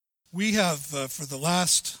We have, for the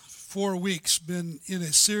last 4 weeks, been in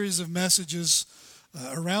a series of messages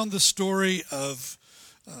around the story of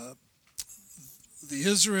the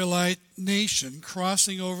Israelite nation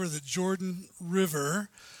crossing over the Jordan River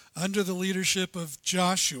under the leadership of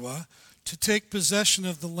Joshua to take possession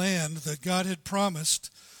of the land that God had promised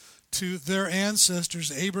to their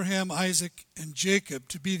ancestors, Abraham, Isaac, and Jacob,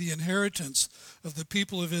 to be the inheritance of the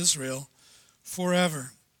people of Israel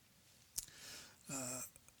forever.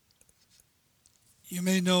 You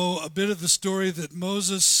may know a bit of the story that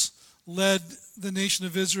Moses led the nation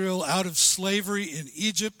of Israel out of slavery in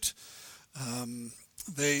Egypt.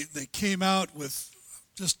 They came out with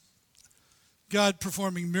just God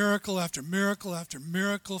performing miracle after miracle after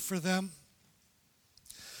miracle for them.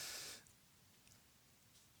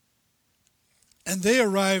 And they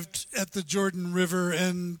arrived at the Jordan River,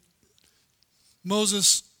 and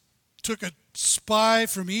Moses took a spy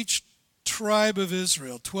from each tribe of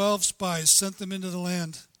Israel. 12 spies, sent them into the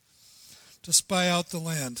land to spy out the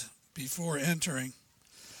land before entering.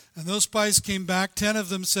 And those spies came back. 10 of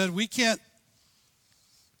them said, we can't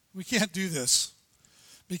do this,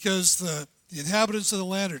 because the inhabitants of the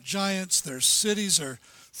land are giants. Their cities are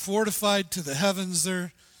fortified to the heavens.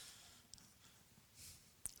 They're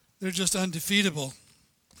just undefeatable.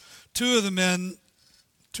 Two of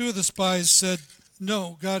the spies said,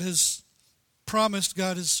 no, God has promised,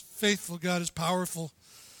 God is faithful, God is powerful.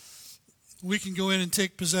 We can go in and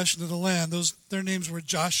take possession of the land. Their names were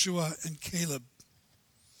Joshua and Caleb.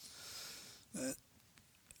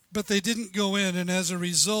 But they didn't go in, and as a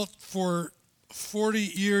result, for 40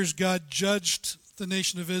 years, God judged the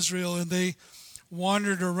nation of Israel, and they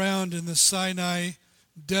wandered around in the Sinai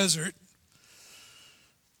desert,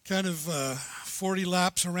 kind of 40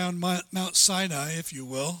 laps around Mount Sinai, if you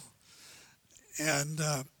will. And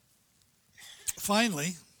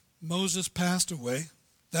finally, Moses passed away.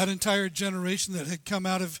 That entire generation that had come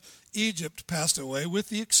out of Egypt passed away, with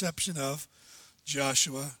the exception of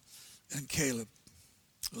Joshua and Caleb,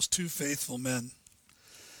 those two faithful men.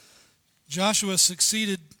 Joshua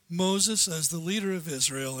succeeded Moses as the leader of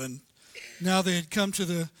Israel, and now they had come to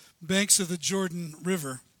the banks of the Jordan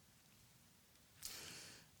River.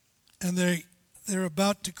 And they're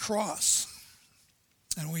about to cross.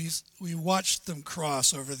 And we watched them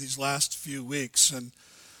cross over these last few weeks, and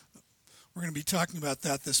we're going to be talking about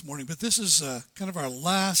that this morning. But this is kind of our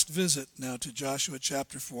last visit now to Joshua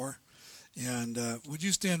chapter 4. And would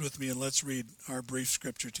you stand with me and let's read our brief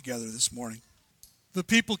scripture together this morning. The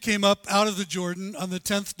people came up out of the Jordan on the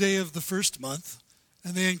 10th day of the first month,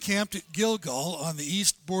 and they encamped at Gilgal on the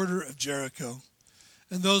east border of Jericho.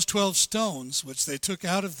 And those 12 stones which they took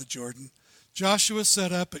out of the Jordan, Joshua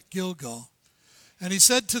set up at Gilgal. And he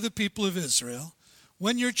said to the people of Israel,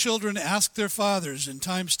 when your children ask their fathers in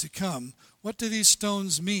times to come, what do these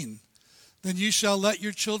stones mean? Then you shall let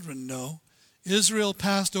your children know, Israel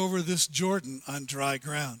passed over this Jordan on dry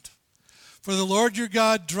ground. For the Lord your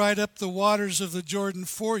God dried up the waters of the Jordan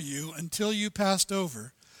for you until you passed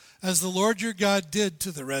over, as the Lord your God did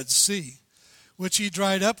to the Red Sea, which he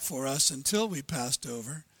dried up for us until we passed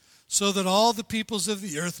over, so that all the peoples of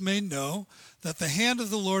the earth may know that the hand of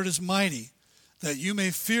the Lord is mighty, that you may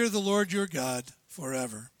fear the Lord your God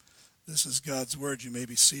forever. This is God's word. You may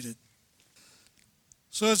be seated.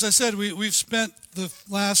 So as I said, we've spent the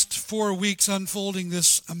last 4 weeks unfolding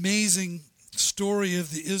this amazing story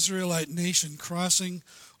of the Israelite nation crossing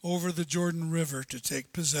over the Jordan River to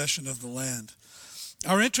take possession of the land.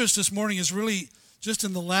 Our interest this morning is really just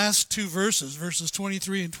in the last two verses, verses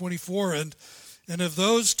 23 and 24, and of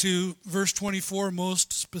those two, verse 24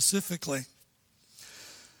 most specifically.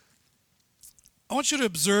 I want you to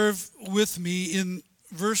observe with me in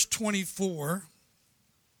verse 24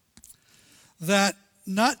 that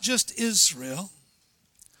not just Israel,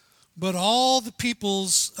 but all the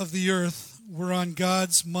peoples of the earth were on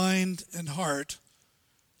God's mind and heart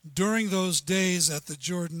during those days at the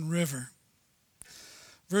Jordan River.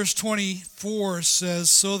 Verse 24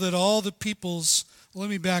 says, so that all the peoples, let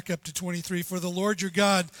me back up to 23. For the Lord your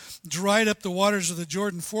God dried up the waters of the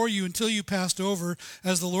Jordan for you until you passed over,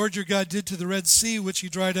 as the Lord your God did to the Red Sea, which he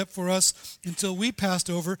dried up for us until we passed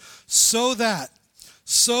over, so that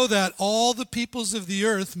all the peoples of the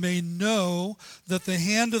earth may know that the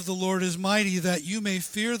hand of the Lord is mighty, that you may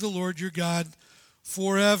fear the Lord your God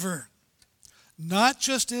forever. Not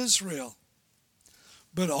just Israel,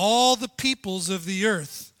 but all the peoples of the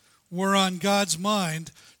earth were on God's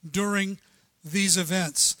mind during these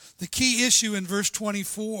events. The key issue in verse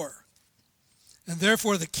 24, and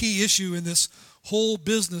therefore the key issue in this whole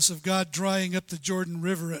business of God drying up the Jordan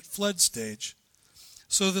River at flood stage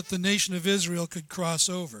so that the nation of Israel could cross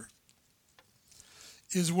over,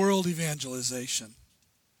 is world evangelization.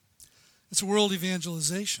 It's world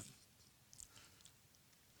evangelization.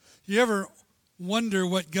 You ever wonder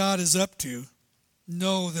what God is up to?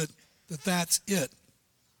 Know that that's it.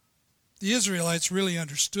 The Israelites really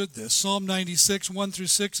understood this. Psalm 96, 1 through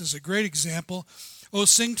 6 is a great example. Oh,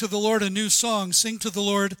 sing to the Lord a new song. Sing to the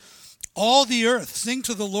Lord all the earth. Sing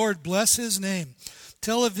to the Lord, bless his name.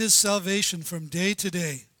 Tell of his salvation from day to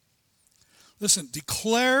day. Listen,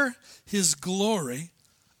 declare his glory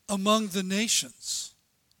among the nations.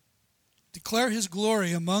 Declare his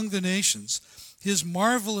glory among the nations, his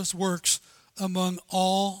marvelous works among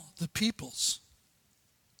all the peoples.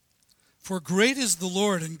 For great is the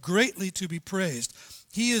Lord and greatly to be praised.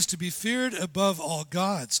 He is to be feared above all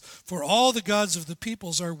gods. For all the gods of the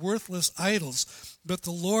peoples are worthless idols, but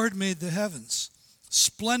the Lord made the heavens.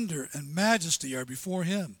 Splendor and majesty are before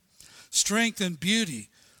him. Strength and beauty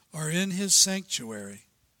are in his sanctuary.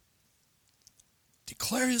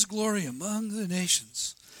 Declare his glory among the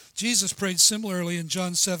nations. Jesus prayed similarly in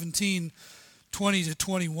John 17, 20 to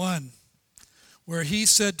 21, where he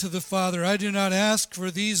said to the Father, I do not ask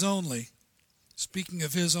for these only, speaking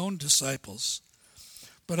of his own disciples,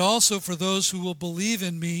 but also for those who will believe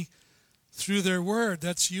in me through their word.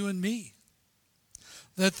 That's you and me.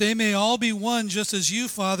 That they may all be one, just as you,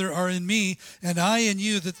 Father, are in me, and I in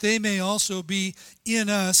you, that they may also be in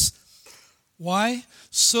us. Why?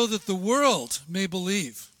 So that the world may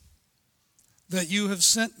believe that you have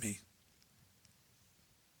sent me.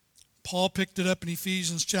 Paul picked it up in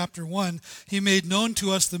Ephesians chapter 1. He made known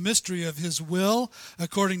to us the mystery of his will,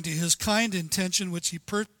 according to his kind intention, which he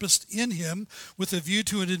purposed in him, with a view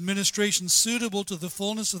to an administration suitable to the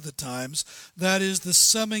fullness of the times, that is, the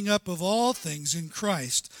summing up of all things in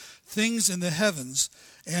Christ, things in the heavens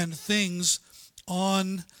and things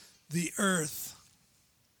on the earth.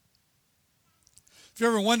 If you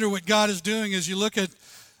ever wonder what God is doing as you look at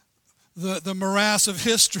the morass of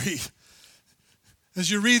history, as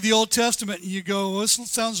you read the Old Testament, you go, well, this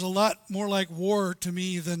sounds a lot more like war to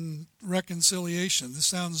me than reconciliation. This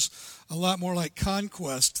sounds a lot more like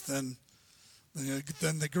conquest than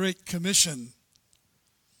the Great Commission.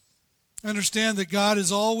 Understand that God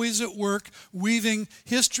is always at work weaving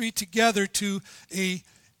history together to an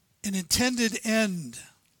intended end.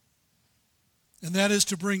 And that is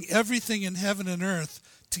to bring everything in heaven and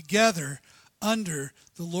earth together under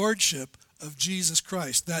the lordship of Jesus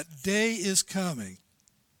Christ. That day is coming.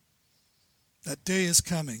 That day is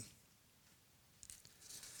coming.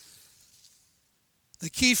 The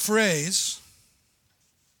key phrase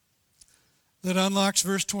that unlocks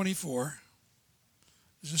verse 24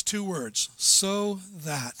 is just two words. So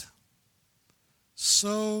that.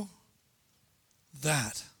 So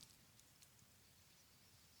that.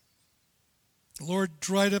 The Lord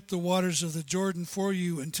dried up the waters of the Jordan for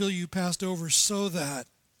you until you passed over, so that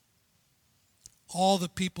all the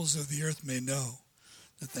peoples of the earth may know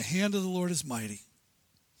that the hand of the Lord is mighty.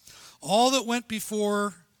 All that went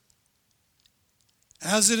before,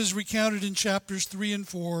 as it is recounted in chapters 3 and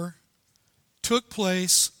 4, took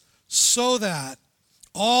place so that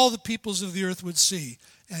all the peoples of the earth would see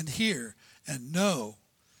and hear and know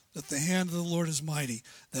that the hand of the Lord is mighty,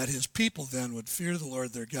 that his people then would fear the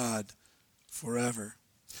Lord their God forever.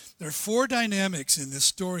 There are four dynamics in this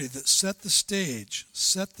story that set the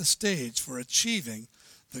stage for achieving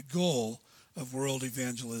the goal of world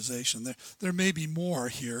evangelization. There may be more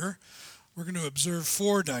here. We're going to observe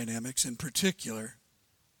four dynamics in particular.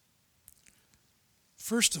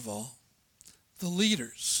 First of all, the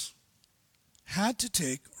leaders had to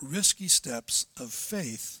take risky steps of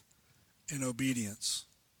faith and obedience.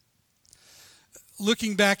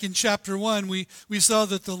 Looking back in chapter 1, we saw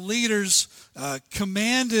that the leaders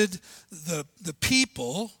commanded the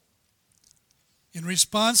people in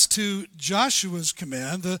response to Joshua's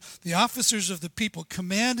command. The officers of the people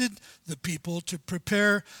commanded the people to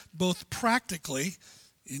prepare both practically.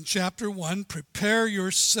 In chapter 1, prepare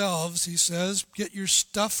yourselves, he says, get your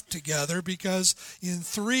stuff together, because in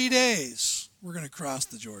 3 days we're going to cross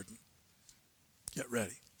the Jordan. Get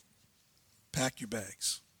ready. Pack your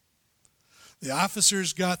bags. The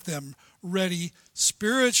officers got them ready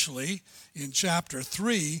spiritually in chapter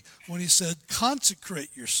 3 when he said,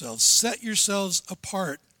 consecrate yourselves, set yourselves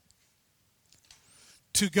apart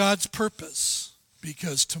to God's purpose,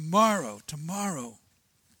 because tomorrow, the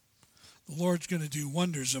Lord's going to do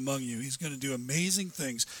wonders among you. He's going to do amazing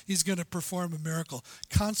things. He's going to perform a miracle.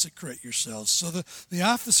 Consecrate yourselves. So the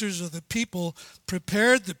officers of the people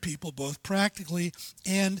prepared the people both practically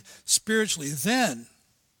and spiritually. Then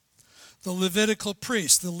the Levitical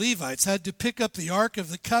priests, the Levites, had to pick up the Ark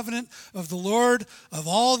of the Covenant of the Lord of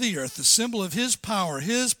all the earth, the symbol of his power,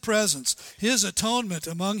 his presence, his atonement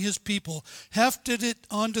among his people, hefted it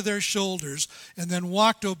onto their shoulders, and then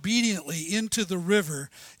walked obediently into the river,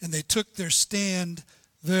 and they took their stand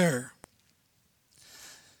there.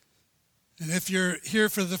 And if you're here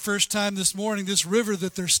for the first time this morning, this river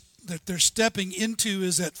that they're stepping into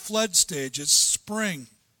is at flood stage. It's spring.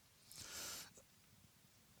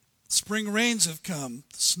 Spring rains have come.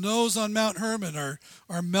 The snows on Mount Hermon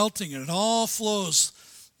are melting, and it all flows.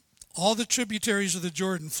 All the tributaries of the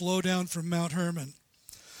Jordan flow down from Mount Hermon.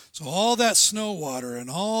 So all that snow water and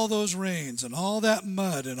all those rains and all that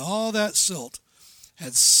mud and all that silt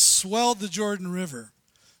had swelled the Jordan River.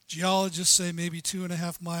 Geologists say maybe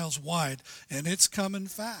 2.5 miles wide, and it's coming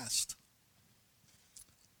fast.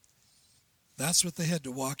 That's what they had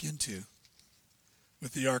to walk into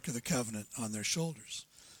with the Ark of the Covenant on their shoulders.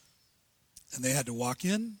 And they had to walk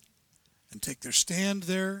in and take their stand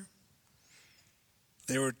there.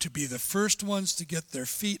 They were to be the first ones to get their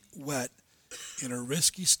feet wet in a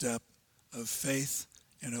risky step of faith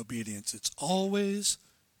and obedience. It's always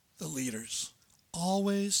the leaders,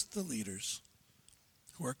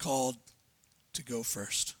 who are called to go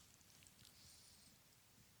first.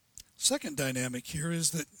 Second dynamic here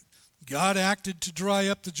is that God acted to dry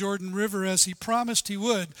up the Jordan River as he promised he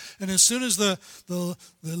would. And as soon as the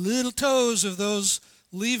little toes of those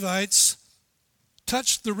Levites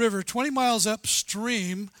touched the river 20 miles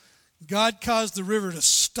upstream, God caused the river to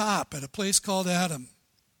stop at a place called Adam.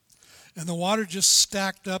 And the water just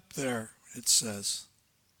stacked up there, it says.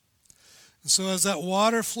 And so as that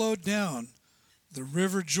water flowed down, the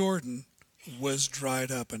river Jordan was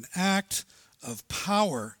dried up, an act of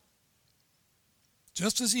power,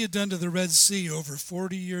 just as he had done to the Red Sea over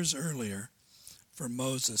 40 years earlier for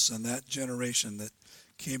Moses and that generation that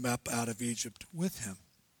came up out of Egypt with him.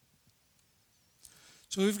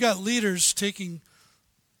 So we've got leaders taking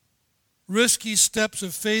risky steps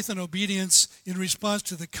of faith and obedience in response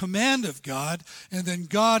to the command of God, and then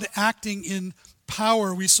God acting in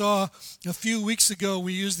power. We saw a few weeks ago,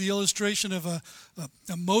 we used the illustration of a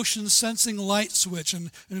motion sensing light switch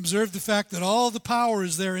and observed the fact that all the power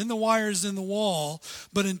is there in the wires in the wall,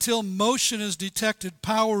 but until motion is detected,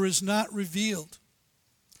 power is not revealed.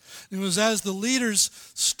 It was as the leaders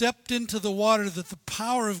stepped into the water that the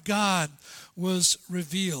power of God was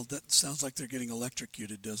revealed. That sounds like they're getting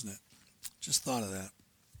electrocuted, doesn't it? Just thought of that.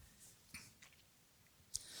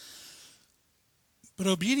 But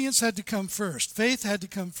obedience had to come first. Faith had to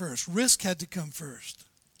come first. Risk had to come first.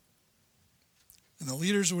 And the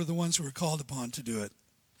leaders were the ones who were called upon to do it.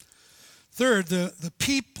 Third, the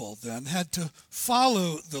people then had to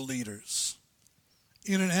follow the leaders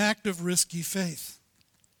in an act of risky faith.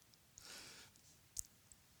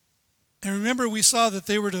 And remember, we saw that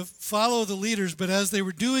they were to follow the leaders, but as they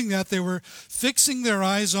were doing that, they were fixing their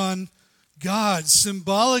eyes on God,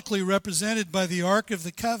 symbolically represented by the Ark of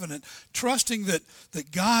the Covenant, trusting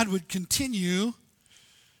that God would continue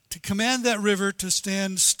to command that river to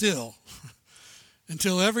stand still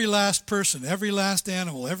until every last person, every last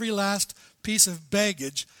animal, every last piece of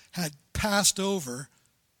baggage had passed over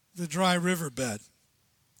the dry riverbed.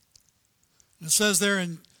 It says there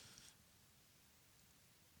in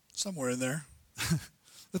somewhere in there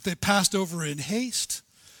that they passed over in haste.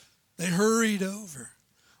 They hurried over.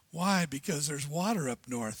 Why? Because there's water up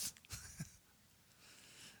north.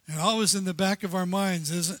 And always in the back of our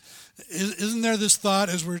minds, isn't there this thought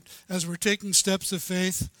as we're taking steps of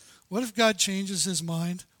faith? What if God changes his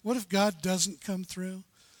mind? What if God doesn't come through?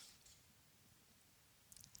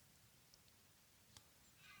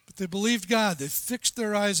 But they believed God. They fixed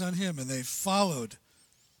their eyes on him, and they followed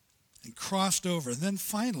and crossed over. And then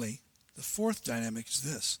finally, the fourth dynamic is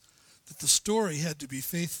this, that the story had to be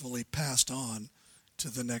faithfully passed on to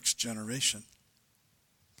the next generation.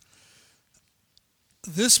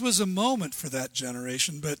 This was a moment for that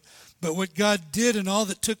generation, but what God did and all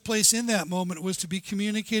that took place in that moment was to be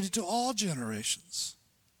communicated to all generations.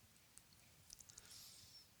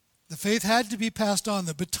 The faith had to be passed on.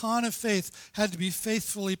 The baton of faith had to be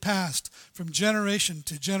faithfully passed from generation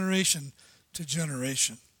to generation to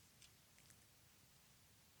generation.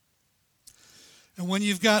 And when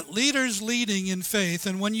you've got leaders leading in faith,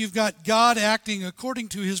 and when you've got God acting according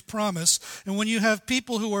to his promise, and when you have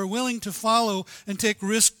people who are willing to follow and take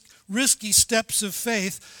risky steps of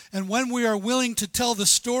faith, and when we are willing to tell the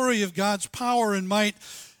story of God's power and might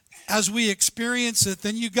as we experience it,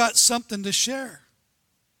 then you've got something to share.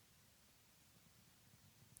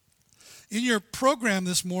 In your program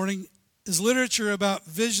this morning is literature about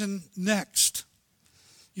Vision Next.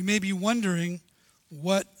 You may be wondering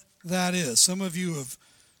what that is. Some of you have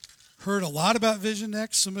heard a lot about Vision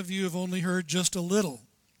Next. Some of you have only heard just a little.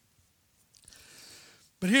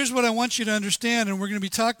 But here's what I want you to understand, and we're going to be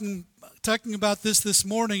talking about this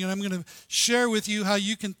morning, and I'm going to share with you how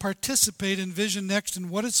you can participate in Vision Next and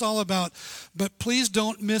what it's all about. But please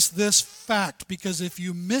don't miss this fact, because if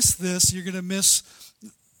you miss this, you're going to miss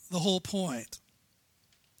the whole point.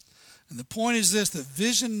 And the point is this, that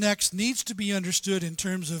Vision Next needs to be understood in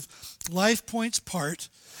terms of LifePoint's part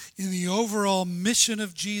in the overall mission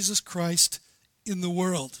of Jesus Christ in the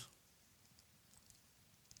world.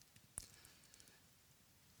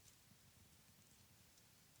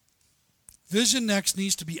 Vision Next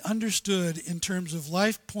needs to be understood in terms of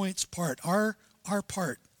LifePoint's part, our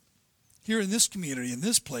part, here in this community, in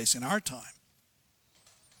this place, in our time,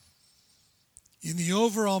 in the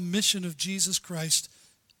overall mission of Jesus Christ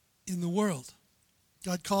in the world.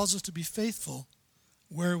 God calls us to be faithful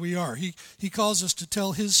where we are. He calls us to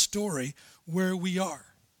tell His story where we are.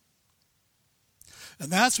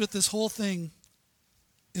 And that's what this whole thing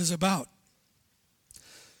is about.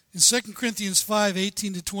 In 2 Corinthians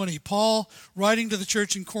 5:18-20, Paul, writing to the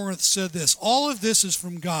church in Corinth, said this, "All of this is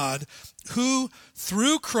from God, who,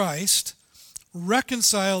 through Christ,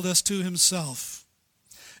 reconciled us to Himself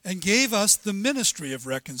and gave us the ministry of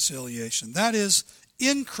reconciliation." That is,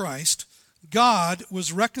 in Christ, God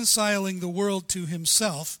was reconciling the world to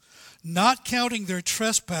Himself, not counting their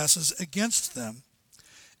trespasses against them,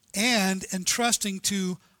 and entrusting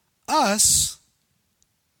to us,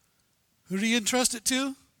 who do you entrust it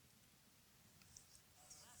to?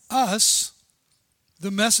 Us,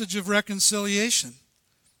 the message of reconciliation.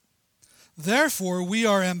 Therefore, we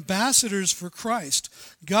are ambassadors for Christ,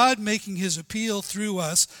 God making His appeal through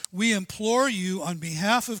us. We implore you on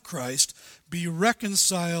behalf of Christ, be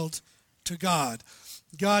reconciled to God.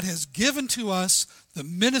 God has given to us the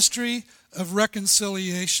ministry of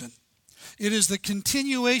reconciliation. It is the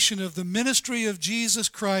continuation of the ministry of Jesus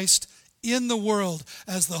Christ in the world.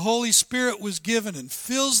 As the Holy Spirit was given and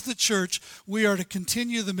fills the church, we are to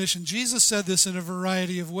continue the mission. Jesus said this in a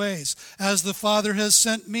variety of ways. As the Father has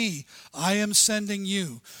sent me, I am sending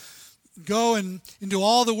you. Go into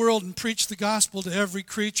all the world and preach the gospel to every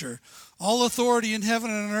creature. All authority in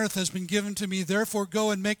heaven and on earth has been given to me. Therefore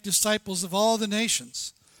go and make disciples of all the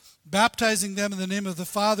nations, baptizing them in the name of the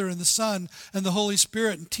Father and the Son and the Holy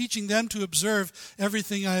Spirit, and teaching them to observe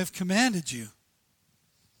everything I have commanded you.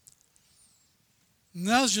 And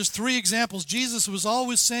that was just 3 examples. Jesus was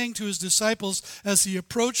always saying to His disciples as He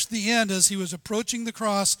approached the end, as He was approaching the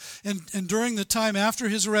cross, and during the time after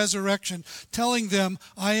His resurrection, telling them,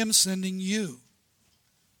 I am sending you.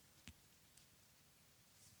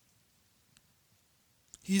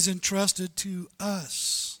 He's entrusted to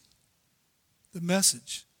us the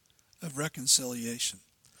message of reconciliation.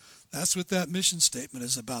 That's what that mission statement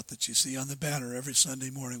is about that you see on the banner every Sunday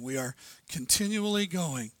morning. We are continually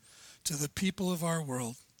going to the people of our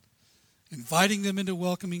world, inviting them into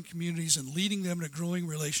welcoming communities and leading them in a growing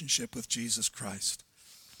relationship with Jesus Christ.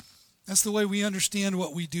 That's the way we understand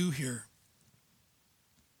what we do here.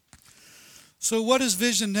 So what is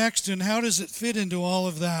Vision Next, and how does it fit into all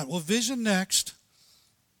of that? Well, Vision Next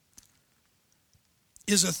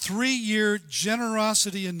is a 3-year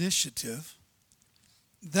generosity initiative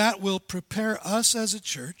that will prepare us as a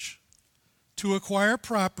church to acquire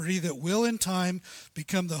property that will in time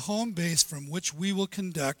become the home base from which we will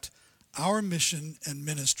conduct our mission and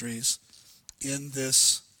ministries in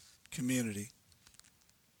this community.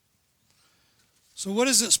 So what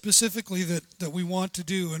is it specifically that we want to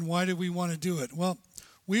do, and why do we want to do it? Well,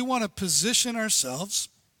 we want to position ourselves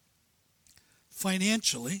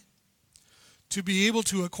financially to be able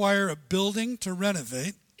to acquire a building to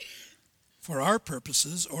renovate for our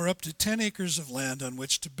purposes, or up to 10 acres of land on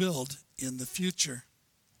which to build in the future.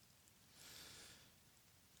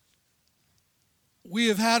 We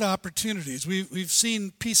have had opportunities. We've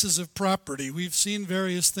seen pieces of property. We've seen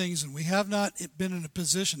various things, and we have not been in a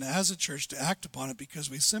position as a church to act upon it because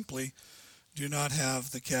we simply do not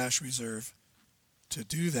have the cash reserve to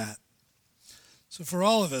do that. So for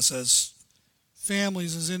all of us as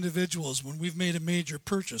families, as individuals, when we've made a major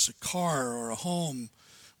purchase, a car or a home,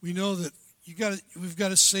 we know that we've got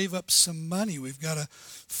to save up some money. We've got to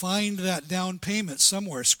find that down payment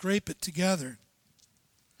somewhere, scrape it together.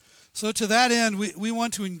 So to that end, we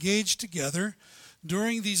want to engage together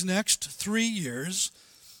during these next 3 years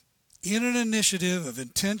in an initiative of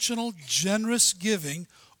intentional, generous giving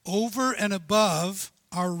over and above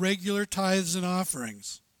our regular tithes and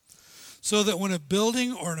offerings, so that when a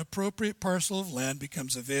building or an appropriate parcel of land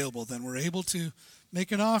becomes available, then we're able to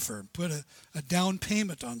make an offer, put a down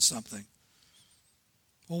payment on something.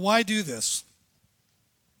 Well, why do this?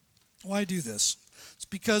 Why do this? It's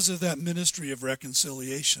because of that ministry of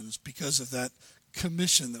reconciliation. It's because of that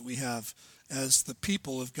commission that we have as the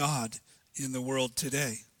people of God in the world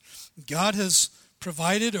today. God has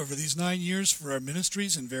provided over these 9 years for our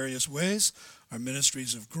ministries in various ways. Our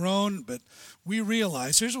ministries have grown, but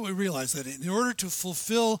here's what we realize, that in order to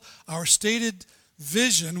fulfill our stated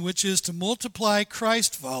vision, which is to multiply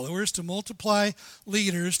Christ followers, to multiply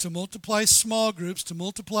leaders, to multiply small groups, to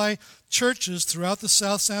multiply churches throughout the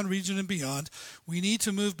South Sound region and beyond, we need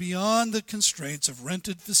to move beyond the constraints of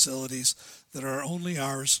rented facilities that are only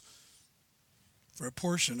ours for a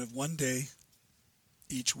portion of one day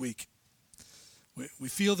each week. We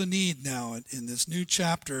feel the need now in this new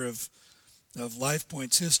chapter of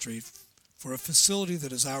LifePoint's history for a facility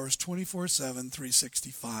that is ours 24/7,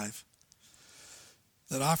 365,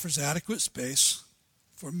 that offers adequate space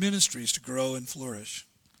for ministries to grow and flourish.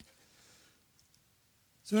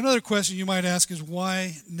 So another question you might ask is,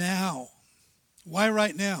 why now? Why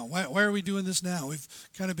right now? Why are we doing this now? We've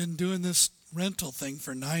kind of been doing this rental thing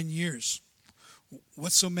for 9 years.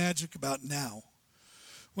 What's so magic about now?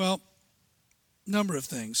 Well, number of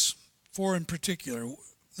things, 4 in particular.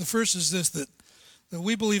 The first is this, that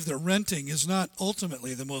we believe that renting is not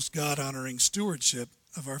ultimately the most God-honoring stewardship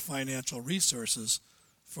of our financial resources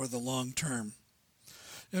for the long term.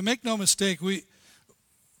 Now, make no mistake,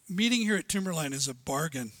 meeting here at Timberline is a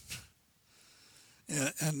bargain.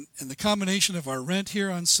 And the combination of our rent here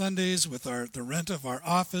on Sundays with the rent of our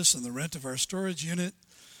office and the rent of our storage unit,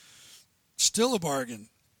 still a bargain.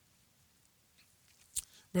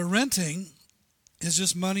 But renting is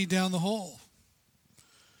just money down the hole,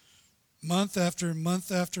 month after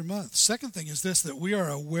month after month. Second thing is this, that we are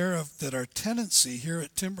aware of that our tenancy here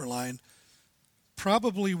at Timberline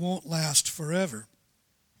probably won't last forever.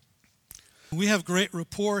 We have great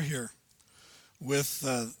rapport here with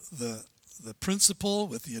the principal,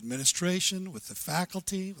 with the administration, with the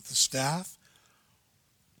faculty, with the staff.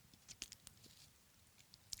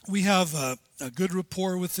 We have a good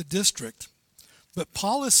rapport with the district, but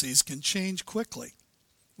policies can change quickly.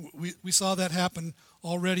 We saw that happen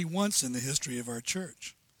already once in the history of our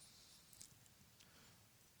church.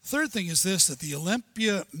 Third thing is this, that the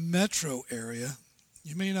Olympia metro area,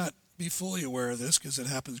 you may not be fully aware of this because it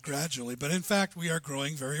happens gradually, but in fact we are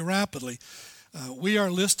growing very rapidly. We are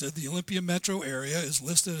listed, the Olympia metro area is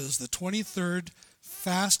listed as the 23rd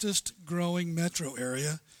fastest growing metro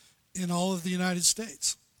area in all of the United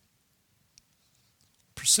States.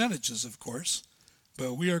 Percentages, of course,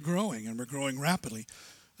 but we are growing, and we're growing rapidly.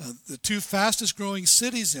 The 2 fastest growing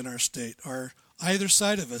cities in our state are either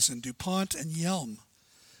side of us in DuPont and Yelm.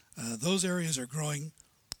 Those areas are growing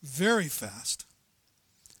very fast.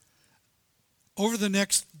 Over the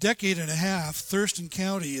next decade and a half, Thurston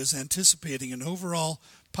County is anticipating an overall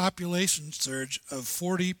population surge of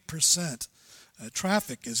 40%.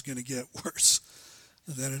 Traffic is going to get worse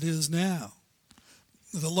than it is now.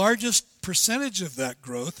 The largest percentage of that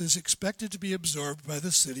growth is expected to be absorbed by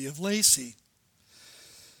the city of Lacey.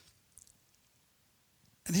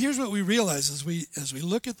 And here's what we realize as we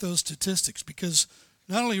look at those statistics, because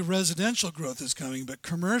not only residential growth is coming, but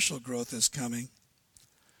commercial growth is coming.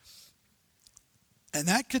 And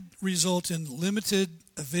that could result in limited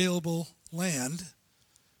available land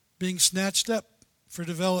being snatched up for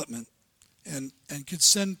development and could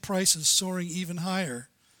send prices soaring even higher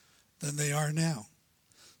than they are now.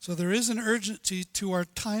 So there is an urgency to our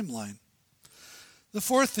timeline. The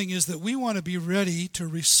fourth thing is that we want to be ready to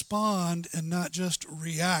respond and not just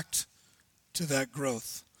react to that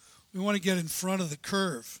growth. We want to get in front of the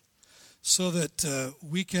curve so that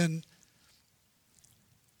we can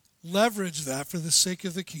leverage that for the sake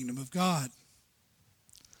of the kingdom of God.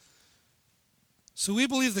 So we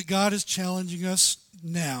believe that God is challenging us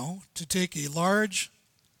now to take a large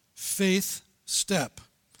faith step,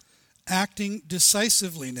 acting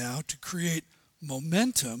decisively now to create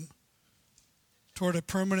momentum toward a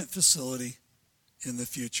permanent facility in the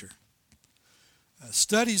future.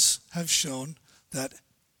 Studies have shown that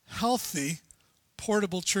healthy,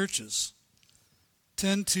 portable churches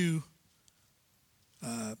tend to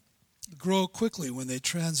grow quickly when they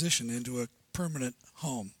transition into a permanent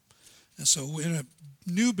home. And so in a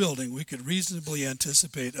new building, we could reasonably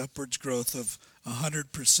anticipate upwards growth of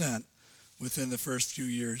 100% within the first few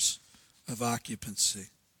years of occupancy.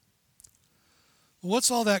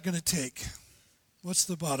 What's all that going to take? What's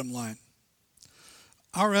the bottom line?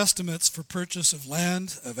 Our estimates for purchase of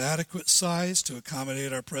land of adequate size to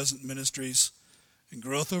accommodate our present ministries and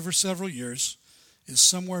growth over several years is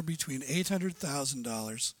somewhere between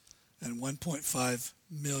 $800,000 and $1.5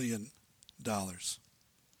 million.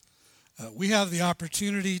 We have the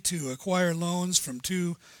opportunity to acquire loans from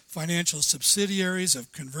two financial subsidiaries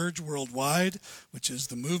of Converge Worldwide, which is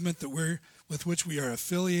the movement with which we are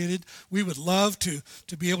affiliated. We would love to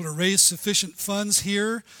be able to raise sufficient funds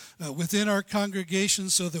here within our congregation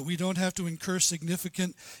so that we don't have to incur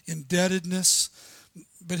significant indebtedness.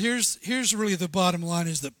 But here's really the bottom line,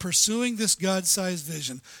 is that pursuing this God-sized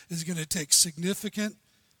vision is going to take significant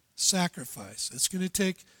sacrifice. It's going to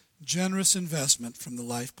take generous investment from the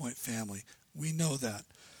LifePoint family. We know that.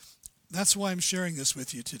 That's why I'm sharing this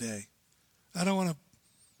with you today. I don't want to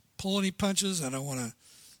pull any punches. I don't want to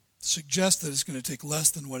suggest that it's going to take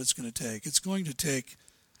less than what it's going to take. It's going to take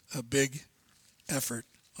a big effort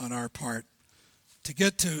on our part. To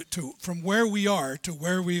get to from where we are to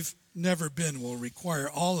where we've never been will require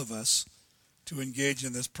all of us to engage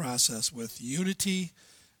in this process with unity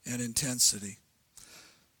and intensity.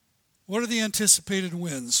 What are the anticipated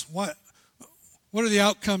wins? What are the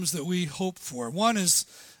outcomes that we hope for? One is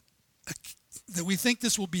that we think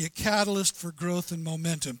this will be a catalyst for growth and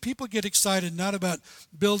momentum. People get excited not about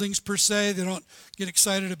buildings per se. They don't get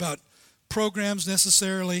excited about programs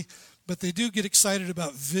necessarily, but they do get excited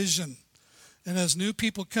about vision. And as new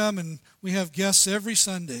people come, and we have guests every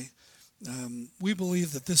Sunday, we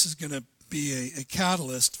believe that this is going to be a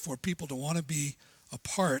catalyst for people to want to be a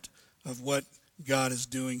part of what God is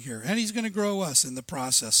doing here. And he's going to grow us in the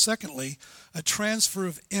process. Secondly, a transfer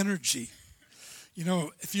of energy. You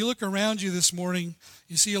know, if you look around you this morning,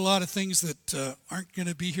 you see a lot of things that aren't going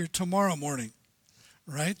to be here tomorrow morning,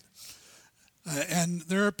 right? And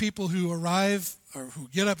there are people who arrive or who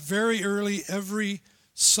get up very early every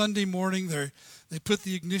Sunday morning. They put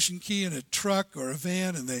the ignition key in a truck or a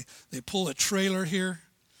van, and they pull a trailer here,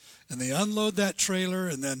 and they unload that trailer,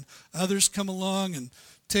 and then others come along and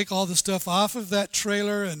take all the stuff off of that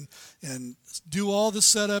trailer and do all the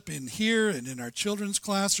setup in here and in our children's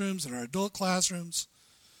classrooms and our adult classrooms,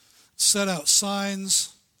 set out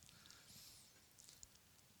signs.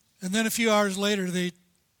 And then a few hours later, they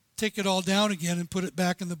take it all down again and put it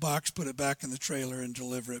back in the box, put it back in the trailer, and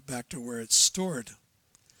deliver it back to where it's stored.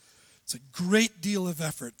 It's a great deal of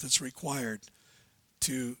effort that's required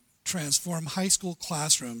to transform high school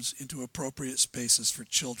classrooms into appropriate spaces for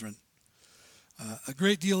children. A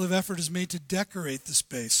great deal of effort is made to decorate the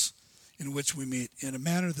space in which we meet in a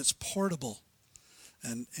manner that's portable.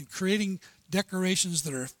 And creating decorations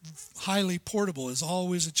that are highly portable is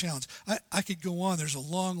always a challenge. I could go on. There's a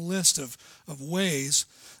long list of ways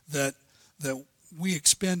that we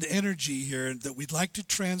expend energy here and that we'd like to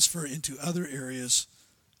transfer into other areas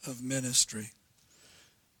of ministry.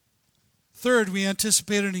 Third, we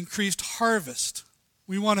anticipate an increased harvest.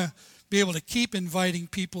 We want to be able to keep inviting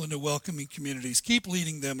people into welcoming communities, keep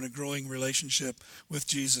leading them in a growing relationship with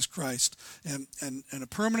Jesus Christ. And a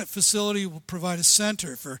permanent facility will provide a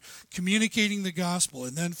center for communicating the gospel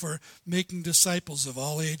and then for making disciples of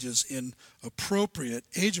all ages in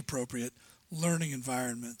age-appropriate learning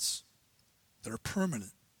environments that are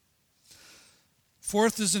permanent.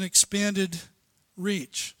 Fourth is an expanded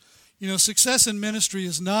reach. You know, success in ministry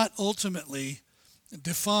is not ultimately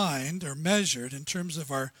defined or measured in terms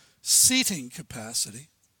of our seating capacity.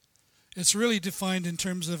 It's really defined in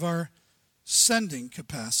terms of our sending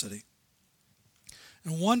capacity.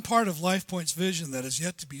 And one part of LifePoint's vision that is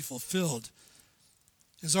yet to be fulfilled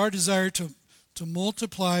is our desire to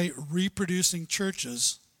multiply reproducing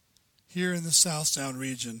churches here in the South Sound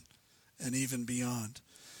region and even beyond.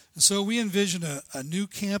 And so we envision a new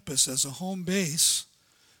campus as a home base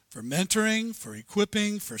for mentoring, for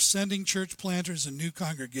equipping, for sending church planters and new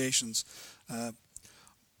congregations.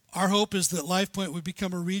 Our hope is that LifePoint would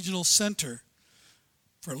become a regional center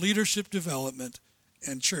for leadership development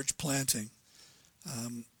and church planting.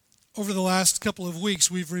 Over the last couple of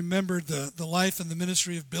weeks, we've remembered the life and the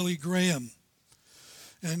ministry of Billy Graham.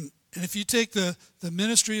 And if you take the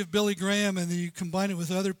ministry of Billy Graham and then you combine it with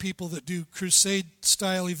other people that do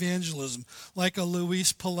crusade-style evangelism, like a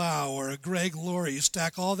Luis Palau or a Greg Laurie, you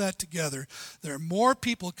stack all that together, there are more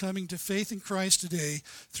people coming to faith in Christ today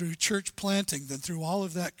through church planting than through all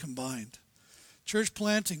of that combined. Church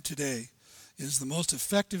planting today is the most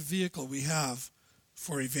effective vehicle we have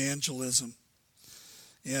for evangelism.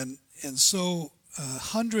 And so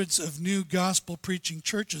hundreds of new gospel-preaching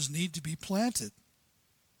churches need to be planted.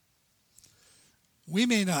 We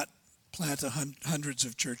may not plant hundreds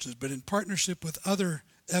of churches, but in partnership with other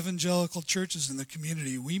evangelical churches in the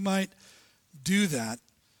community, we might do that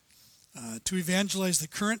to evangelize the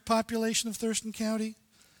current population of Thurston County,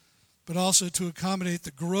 but also to accommodate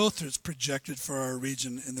the growth that's projected for our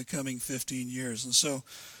region in the coming 15 years. And so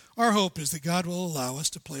our hope is that God will allow us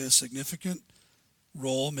to play a significant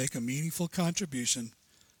role, make a meaningful contribution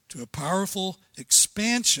to a powerful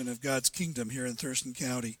expansion of God's kingdom here in Thurston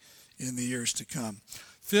County in the years to come.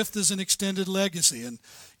 Fifth is an extended legacy, and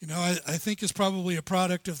I think is probably a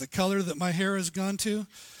product of the color that my hair has gone to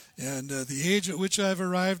and the age at which I've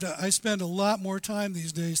arrived. I spend a lot more time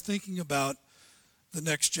these days thinking about the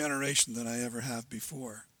next generation than I ever have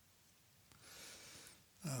before.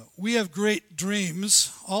 We have great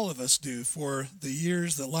dreams, all of us do, for the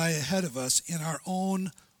years that lie ahead of us in our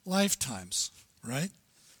own lifetimes, right?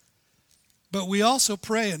 But we also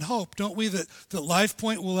pray and hope, don't we, that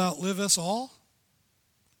LifePoint will outlive us all?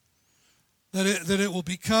 That it will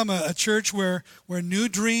become a church where new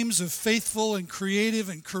dreams of faithful and creative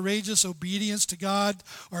and courageous obedience to God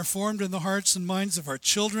are formed in the hearts and minds of our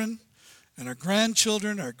children and our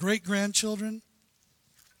grandchildren, our great-grandchildren.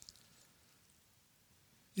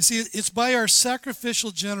 You see, it's by our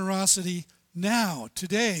sacrificial generosity now,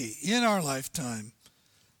 today, in our lifetime,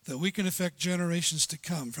 that we can affect generations to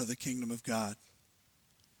come for the kingdom of God.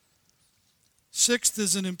 Sixth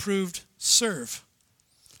is an improved serve.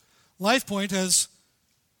 LifePoint has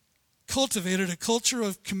cultivated a culture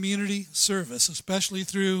of community service, especially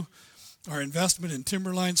through our investment in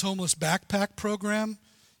Timberline's Homeless Backpack Program.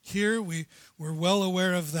 Here, we're well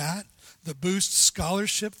aware of that. The Boost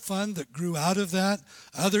Scholarship Fund that grew out of that,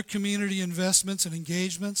 other community investments and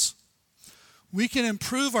engagements. We can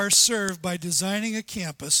improve our serve by designing a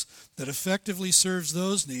campus that effectively serves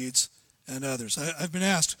those needs and others. I've been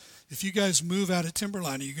asked, if you guys move out of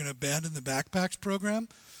Timberline, are you going to abandon the Backpacks program?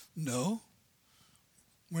 No,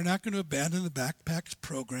 we're not going to abandon the Backpacks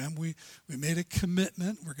program. We made a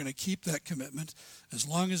commitment. We're going to keep that commitment as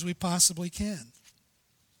long as we possibly can.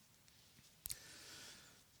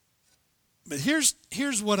 But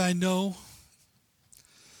here's what I know,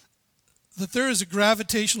 that there is a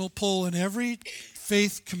gravitational pull in every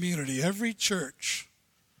faith community, every church,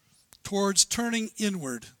 towards turning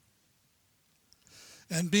inward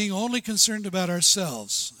and being only concerned about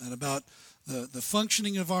ourselves and about the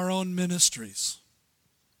functioning of our own ministries.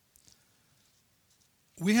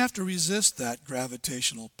 We have to resist that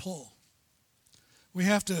gravitational pull. We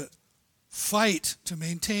have to fight to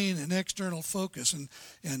maintain an external focus.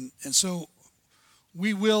 And so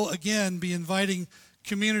we will again be inviting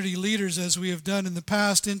community leaders, as we have done in the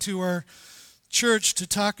past, into our church to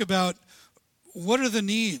talk about what are the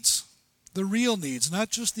needs, the real needs, not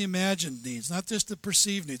just the imagined needs, not just the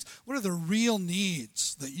perceived needs. What are the real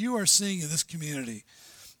needs that you are seeing in this community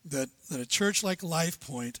that a church like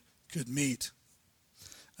LifePoint could meet?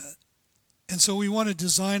 And so we want to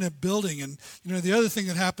design a building. And, the other thing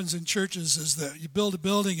that happens in churches is that you build a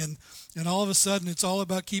building and all of a sudden it's all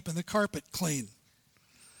about keeping the carpet clean.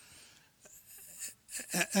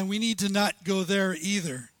 And we need to not go there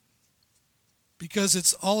either, because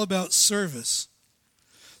it's all about service.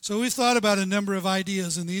 So we've thought about a number of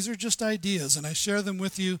ideas, and these are just ideas, and I share them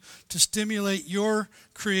with you to stimulate your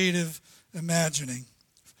creative imagining.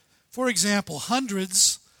 For example,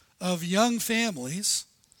 hundreds of young families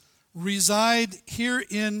reside here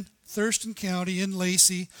in Thurston County, in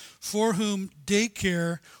Lacey, for whom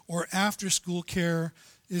daycare or after-school care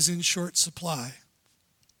is in short supply.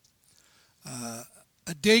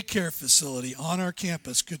 A daycare facility on our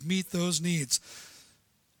campus could meet those needs.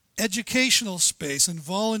 Educational space and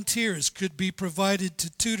volunteers could be provided to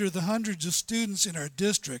tutor the hundreds of students in our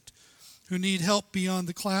district who need help beyond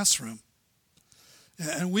the classroom.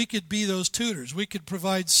 And we could be those tutors. We could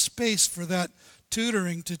provide space for that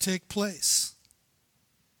tutoring to take place.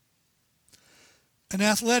 An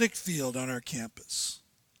athletic field on our campus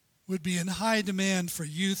would be in high demand for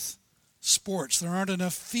youth sports. There aren't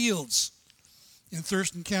enough fields in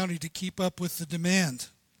Thurston County to keep up with the demand.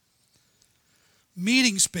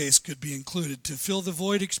 Meeting space could be included to fill the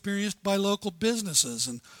void experienced by local businesses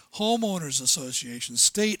and homeowners associations,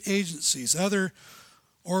 state agencies, other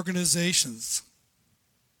organizations.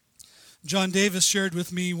 John Davis shared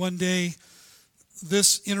with me one day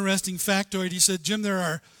this interesting factoid. He said, Jim,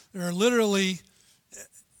 there are literally,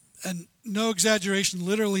 and no exaggeration,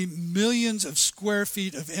 literally millions of square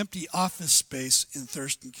feet of empty office space in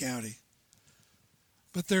Thurston County.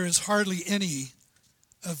 But there is hardly any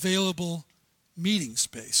available meeting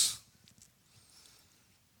space.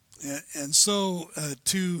 And so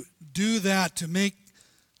to do that,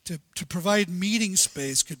 to provide meeting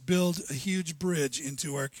space could build a huge bridge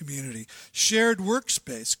into our community. Shared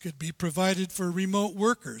workspace could be provided for remote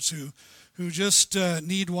workers who just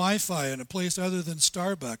need Wi-Fi in a place other than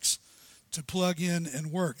Starbucks to plug in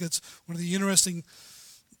and work. That's one of the interesting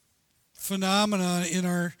phenomena in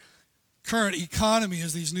our current economy,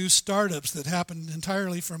 is these new startups that happen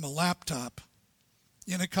entirely from a laptop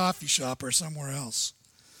in a coffee shop or somewhere else.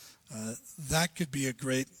 That could be a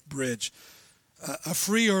great bridge. A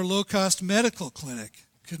free or low-cost medical clinic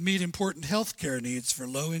could meet important health care needs for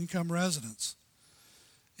low-income residents.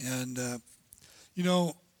 And,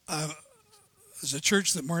 there's a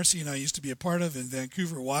church that Marcy and I used to be a part of in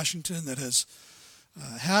Vancouver, Washington, that has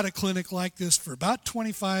had a clinic like this for about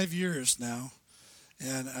 25 years now.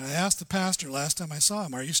 And I asked the pastor last time I saw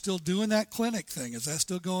him, "Are you still doing that clinic thing? Is that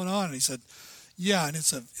still going on?" And he said, "Yeah, and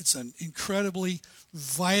it's an incredibly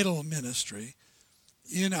vital ministry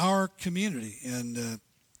in our community." And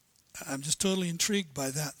I'm just totally intrigued by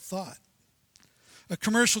that thought. A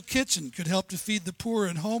commercial kitchen could help to feed the poor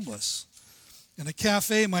and homeless. And a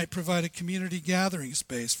cafe might provide a community gathering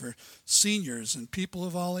space for seniors and people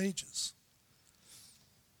of all ages.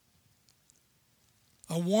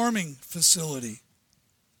 A warming facility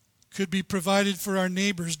could be provided for our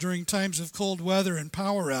neighbors during times of cold weather and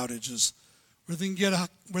power outages, where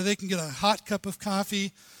they can get a hot cup of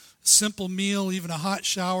coffee, a simple meal, even a hot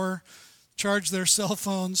shower, charge their cell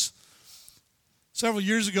phones. Several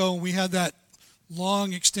years ago, we had that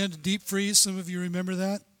long extended deep freeze. Some of you remember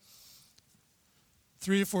that?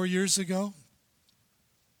 3 or 4 years ago.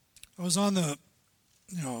 I was on the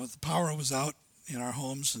power was out in our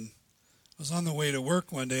homes, and I was on the way to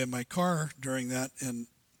work one day in my car during that, and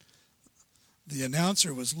the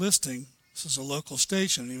announcer was listing, this is a local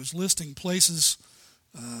station, he was listing places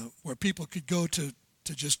where people could go to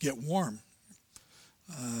just get warm.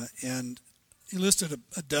 And he listed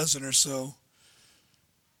a dozen or so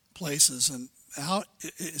places, and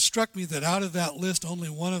it struck me that out of that list, only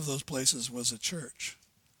one of those places was a church.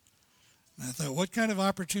 And I thought, what kind of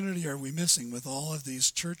opportunity are we missing with all of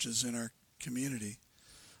these churches in our community?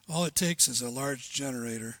 All it takes is a large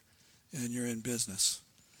generator, and you're in business.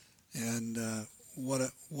 And what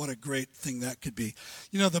a great thing that could be.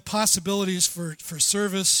 The possibilities for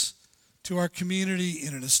service to our community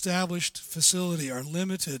in an established facility are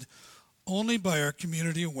limited only by our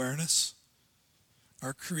community awareness,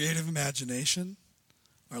 our creative imagination,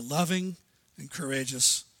 our loving and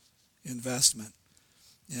courageous investment.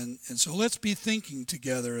 And so let's be thinking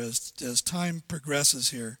together as time progresses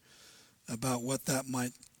here about what that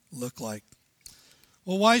might look like.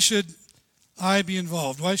 Well, why should I be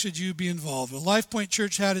involved? Why should you be involved? Well, LifePoint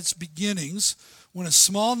Church had its beginnings when a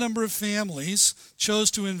small number of families chose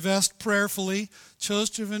to invest prayerfully, chose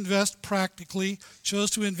to invest practically, chose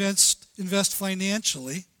to invest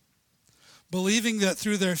financially, believing that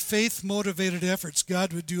through their faith-motivated efforts,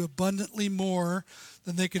 God would do abundantly more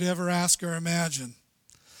than they could ever ask or imagine.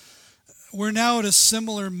 We're now at a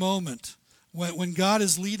similar moment when God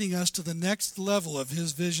is leading us to the next level of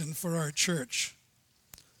His vision for our church.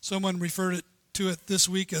 Someone referred to it this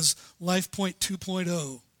week as LifePoint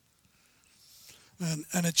 2.0.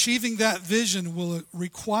 And achieving that vision will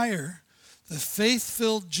require the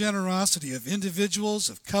faith-filled generosity of individuals,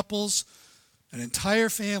 of couples, and entire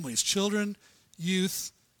families, children,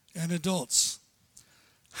 youth, and adults.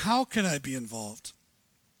 How can I be involved?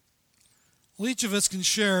 Well, each of us can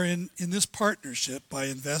share in this partnership by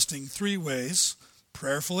investing 3 ways: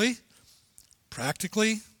 prayerfully,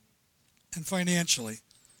 practically, and financially.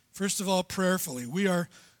 First of all, prayerfully. We are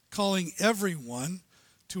calling everyone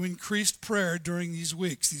to increased prayer during these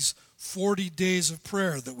weeks, these 40 days of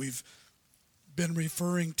prayer that we've been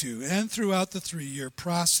referring to, and throughout the 3-year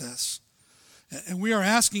process. And we are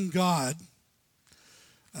asking God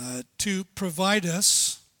to provide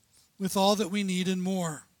us with all that we need and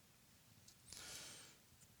more.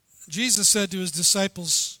 Jesus said to His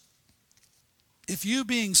disciples, "If you,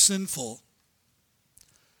 being sinful,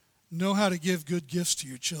 know how to give good gifts to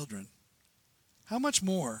your children, how much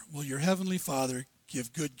more will your Heavenly Father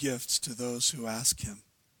give good gifts to those who ask Him?"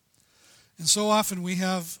 And so often we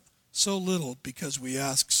have so little because we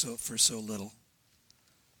ask for so little.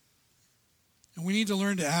 And we need to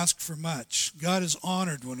learn to ask for much. God is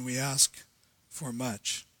honored when we ask for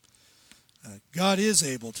much. God is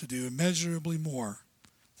able to do immeasurably more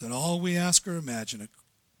than all we ask or imagine,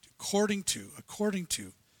 according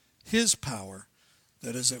to His power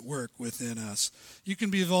that is at work within us. You can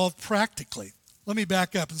be involved practically. Let me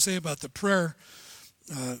back up and say about the prayer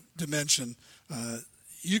dimension.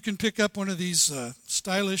 You can pick up one of these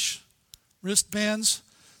stylish wristbands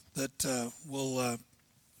that will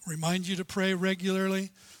remind you to pray regularly.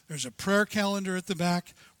 There's a prayer calendar at the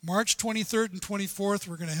back. March 23rd and 24th,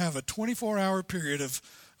 we're going to have a 24-hour period of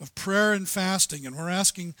prayer and fasting, and we're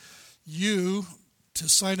asking you to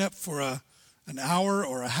sign up for an hour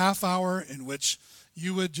or a half hour in which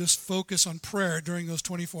you would just focus on prayer during those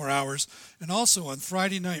 24 hours. And also on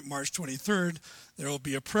Friday night, March 23rd, there will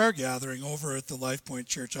be a prayer gathering over at the LifePoint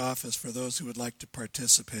Church office for those who would like to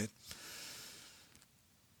participate.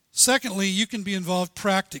 Secondly, you can be involved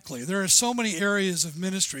practically. There are so many areas of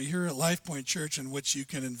ministry here at LifePoint Church in which you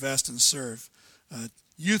can invest and serve.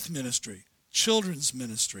 Youth ministry, children's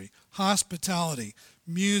ministry, hospitality,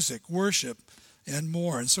 music, worship, and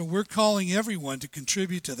more. And so we're calling everyone to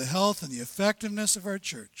contribute to the health and the effectiveness of our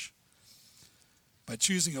church by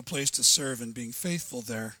choosing a place to serve and being faithful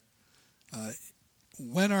there.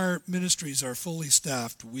 When our ministries are fully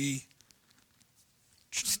staffed, we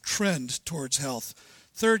trend towards health.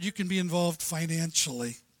 Third, you can be involved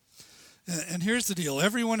financially. And here's the deal.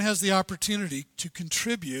 Everyone has the opportunity to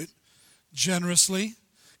contribute generously,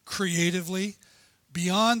 creatively,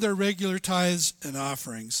 beyond their regular tithes and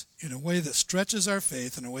offerings in a way that stretches our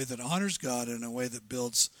faith, in a way that honors God, and in a way that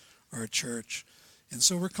builds our church. And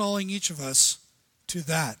so we're calling each of us to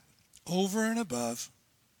that, over and above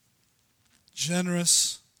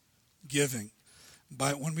generous giving.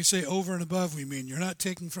 But when we say over and above, we mean you're not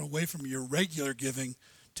taking away from your regular giving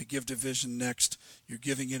to give to Vision Next. You're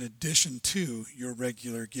giving in addition to your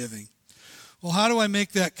regular giving. Well, how do I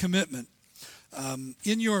make that commitment?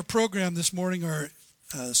 In your program this morning are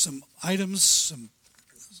some items,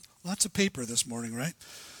 lots of paper this morning, right?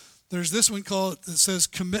 There's this one that says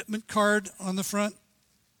commitment card on the front.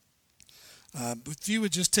 If you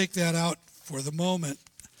would just take that out for the moment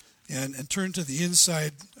and turn to the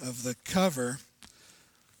inside of the cover.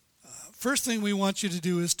 First thing we want you to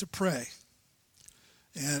do is to pray.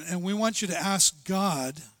 And we want you to ask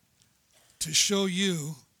God to show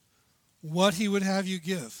you what he would have you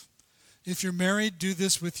give. If you're married, do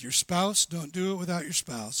this with your spouse. Don't do it without your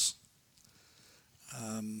spouse.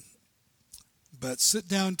 But sit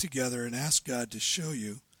down together and ask God to show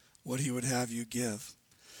you what he would have you give.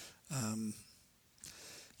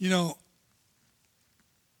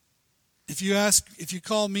 If you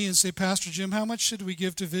call me and say, Pastor Jim, how much should we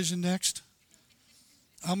give to Vision Next?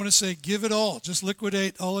 I'm going to say, give it all. Just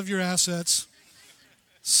liquidate all of your assets.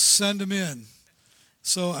 Send them in.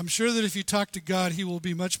 So I'm sure that if you talk to God, he will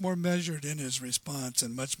be much more measured in his response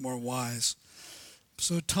and much more wise.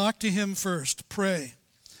 So talk to him first. Pray.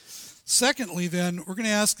 Secondly, then, we're going to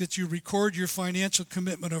ask that you record your financial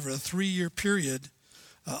commitment over a 3-year period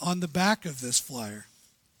on the back of this flyer.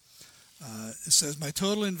 It says, my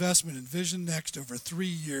total investment in Vision Next over 3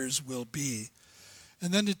 years will be.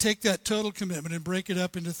 And then to take that total commitment and break it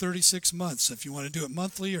up into 36 months. If you want to do it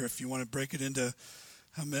monthly, or if you want to break it into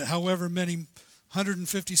however many,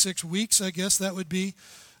 156 weeks, I guess that would be.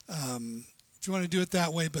 If you want to do it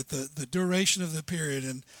that way, but the duration of the period,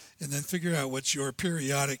 and then figure out what your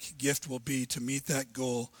periodic gift will be to meet that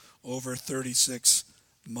goal over 36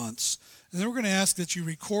 months. And then we're going to ask that you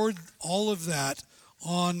record all of that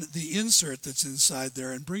on the insert that's inside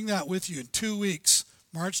there and bring that with you in 2 weeks,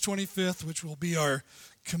 March 25th, which will be our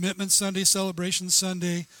Commitment Sunday, Celebration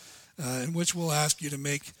Sunday, in which we'll ask you to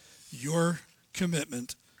make your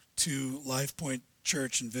commitment to LifePoint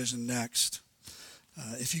Church and Vision Next.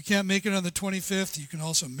 If you can't make it on the 25th, you can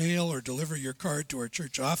also mail or deliver your card to our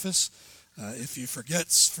church office. If you forget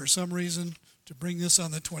for some reason to bring this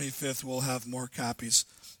on the 25th, we'll have more copies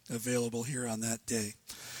available here on that day.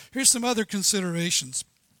 Here's some other considerations.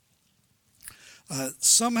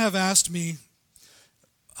 Some have asked me,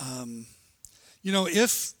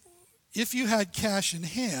 if you had cash in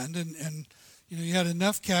hand and you had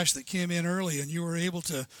enough cash that came in early and you were able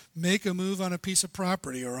to make a move on a piece of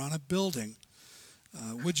property or on a building,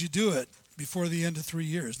 would you do it before the end of 3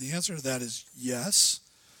 years? The answer to that is yes,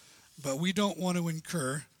 but we don't want to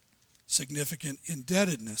incur significant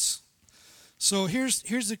indebtedness. So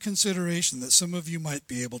here's a consideration that some of you might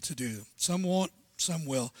be able to do. Some won't, some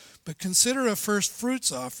will. But consider a first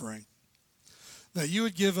fruits offering that you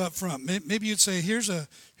would give up front. Maybe you'd say, here's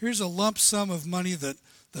a lump sum of money that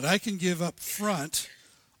I can give up front,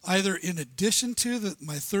 either in addition to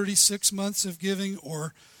my 36 months of giving,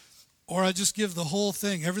 or I just give the whole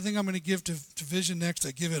thing. Everything I'm going to give to Vision Next,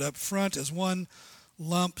 I give it up front as one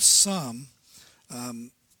lump sum.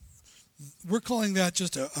 We're calling that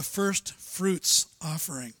just a first fruits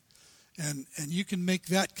offering. And you can make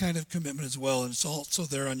that kind of commitment as well. And it's also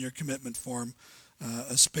there on your commitment form,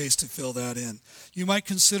 a space to fill that in. You might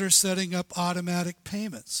consider setting up automatic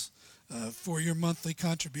payments for your monthly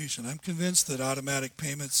contribution. I'm convinced that automatic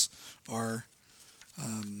payments are,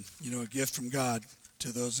 a gift from God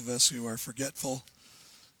to those of us who are forgetful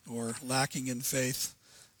or lacking in faith,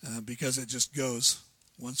 because it just goes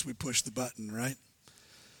once we push the button, right?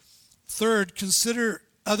 Third, consider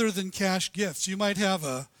other than cash gifts. You might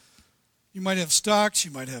have stocks,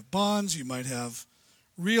 you might have bonds, you might have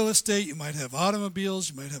real estate, you might have automobiles,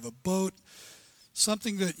 you might have a boat,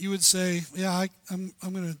 something that you would say, yeah, I'm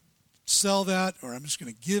going to sell that, or I'm just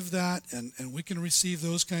going to give that, and we can receive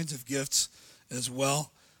those kinds of gifts as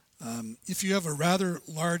well. If you have a rather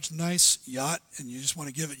large, nice yacht and you just want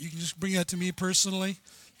to give it, you can just bring that to me personally.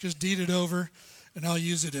 Just deed it over, and I'll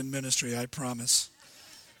use it in ministry, I promise.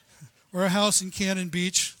 Or a house in Cannon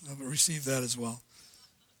Beach, I'll receive that as well.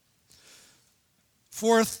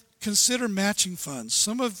 Fourth, consider matching funds.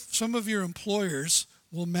 Some of your employers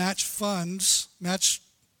will match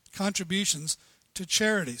contributions to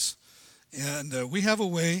charities. And we have a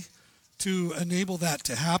way to enable that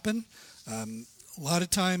to happen. A lot of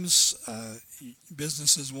times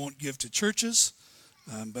businesses won't give to churches,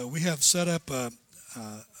 but we have set up a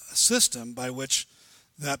system by which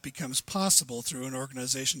that becomes possible through an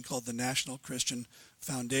organization called the National Christian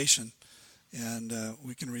Foundation. And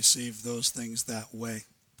we can receive those things that way.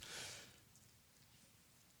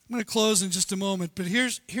 I'm going to close in just a moment, but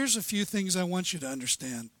here's a few things I want you to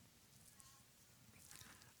understand.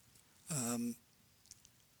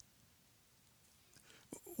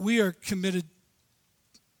 We are committed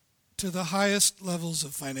to the highest levels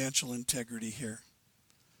of financial integrity here.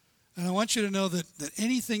 And I want you to know that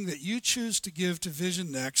anything that you choose to give to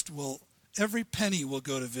Vision Next, every penny will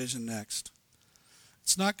go to Vision Next.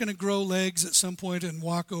 It's not going to grow legs at some point and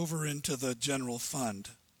walk over into the general fund.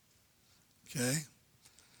 Okay?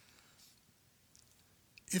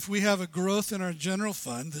 If we have a growth in our general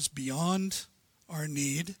fund that's beyond our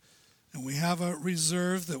need, and we have a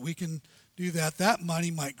reserve that we can do that money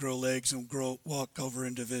might grow legs and walk over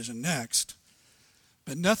into Vision Next.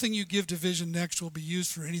 But nothing you give to Vision Next will be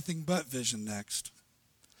used for anything but Vision Next.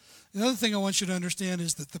 The other thing I want you to understand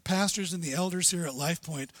is that the pastors and the elders here at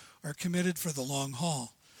LifePoint are committed for the long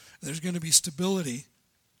haul. There's going to be stability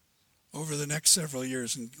over the next several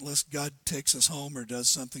years unless God takes us home or does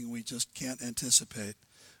something we just can't anticipate.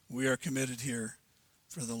 We are committed here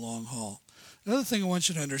for the long haul. Another thing I want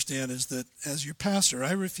you to understand is that as your pastor,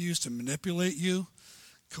 I refuse to manipulate you,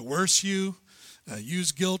 coerce you,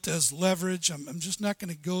 use guilt as leverage. I'm just not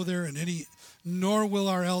going to go there nor will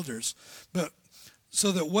our elders. But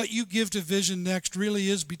so that what you give to Vision Next really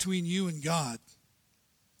is between you and God.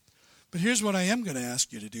 But here's what I am going to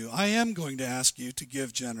ask you to do. I am going to ask you to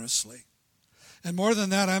give generously. And more than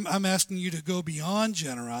that, I'm asking you to go beyond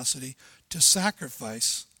generosity to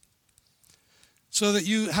sacrifice so that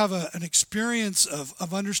you have an experience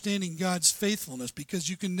of understanding God's faithfulness, because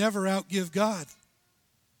you can never outgive God.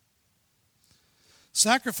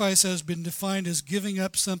 Sacrifice has been defined as giving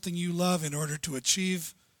up something you love in order to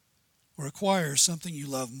achieve or acquire something you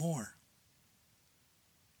love more.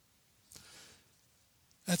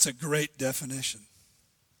 That's a great definition.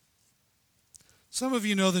 Some of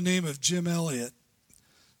you know the name of Jim Elliot.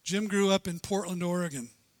 Jim grew up in Portland, Oregon.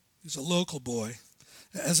 He's a local boy.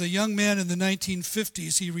 As a young man in the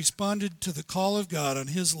 1950s, he responded to the call of God on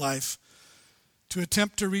his life to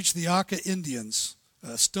attempt to reach the Auca Indians,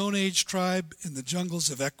 a Stone Age tribe in the jungles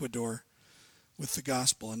of Ecuador, with the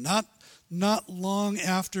gospel. And not long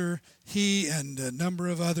after he and a number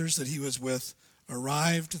of others that he was with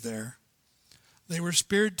arrived there, they were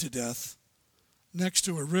speared to death next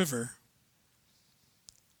to a river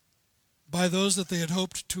by those that they had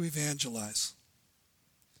hoped to evangelize.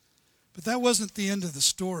 But that wasn't the end of the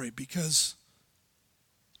story, because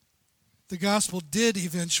the gospel did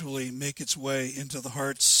eventually make its way into the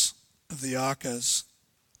hearts of the Aucas,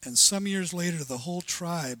 and some years later the whole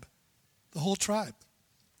tribe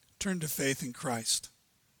turned to faith in Christ,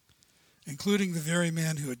 including the very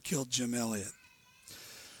man who had killed Jim Elliot.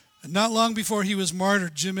 And not long before he was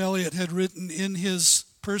martyred, Jim Elliot had written in his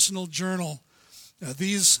personal journal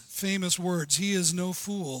these famous words: "He is no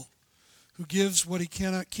fool who gives what he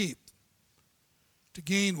cannot keep to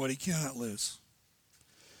gain what he cannot lose.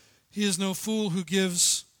 He is no fool who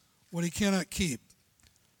gives what he cannot keep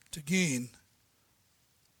to gain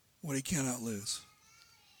what he cannot lose."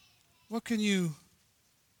 What can you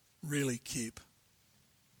really keep?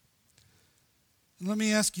 And let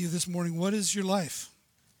me ask you this morning, what is your life?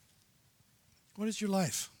 What is your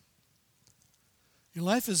life? Your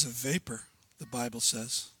life is a vapor, the Bible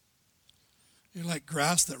says. You're like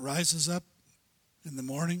grass that rises up in the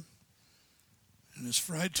morning and is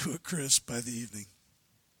fried to a crisp by the evening.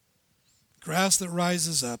 Grass that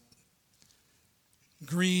rises up,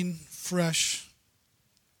 green, fresh,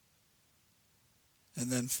 and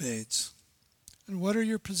then fades. And what are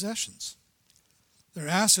your possessions? They're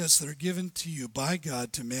assets that are given to you by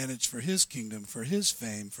God to manage for His kingdom, for His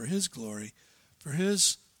fame, for His glory, for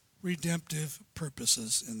His redemptive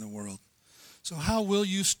purposes in the world. So how will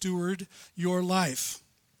you steward your life?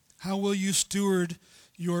 How will you steward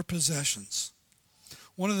your possessions?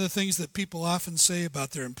 one of the things that people often say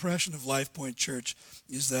about their impression of Life Point Church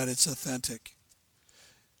is that it's authentic.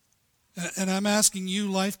 And I'm asking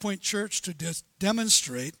you, Life Point Church, to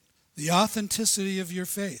demonstrate the authenticity of your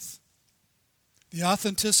faith, the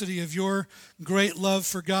authenticity of your great love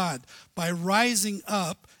for God by rising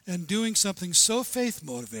up and doing something so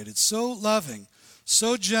faith-motivated, so loving,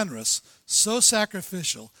 so generous, so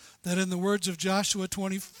sacrificial, that in the words of Joshua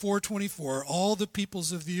 24:24, all the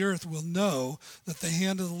peoples of the earth will know that the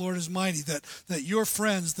hand of the Lord is mighty, that your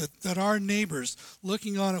friends, that our neighbors,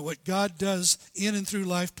 looking on at what God does in and through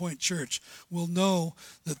Life Point Church, will know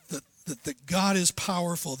that God is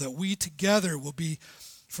powerful, that we together will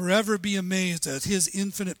forever be amazed at his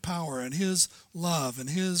infinite power and his love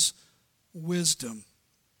and his wisdom.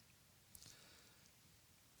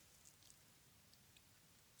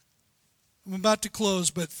 I'm about to close,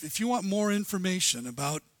 but if you want more information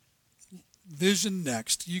about Vision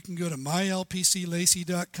Next, you can go to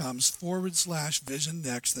mylpclacy.com/Vision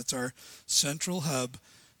Next. That's our central hub.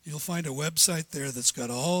 You'll find a website there that's got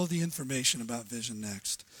all the information about Vision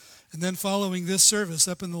Next. And then following this service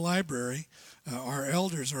up in the library, our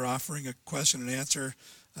elders are offering a question and answer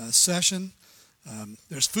session.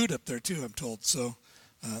 There's food up there too, I'm told, so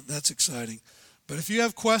that's exciting. But if you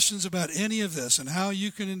have questions about any of this and how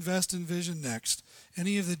you can invest in Vision Next,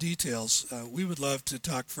 any of the details, we would love to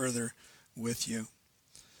talk further with you.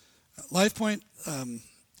 Life Point,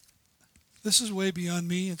 this is way beyond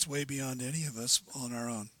me. It's way beyond any of us on our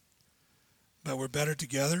own. But we're better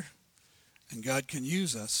together, and God can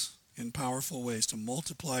use us in powerful ways to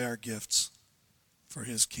multiply our gifts for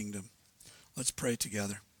his kingdom. Let's pray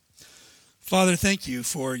together. Father, thank you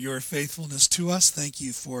for your faithfulness to us. Thank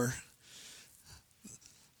you for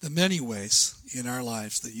the many ways in our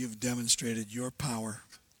lives that you've demonstrated your power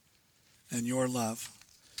and your love.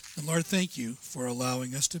 And Lord, thank you for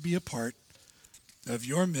allowing us to be a part of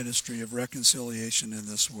your ministry of reconciliation in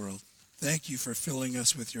this world. Thank you for filling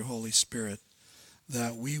us with your Holy Spirit,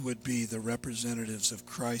 that we would be the representatives of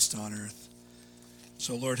Christ on earth.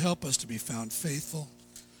 So Lord, help us to be found faithful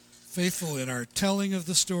in our telling of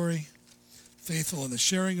the story, faithful in the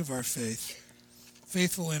sharing of our faith,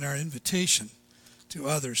 faithful in our invitation to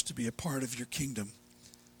others to be a part of your kingdom,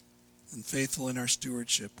 and faithful in our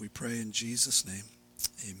stewardship. We pray in Jesus' name.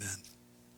 Amen.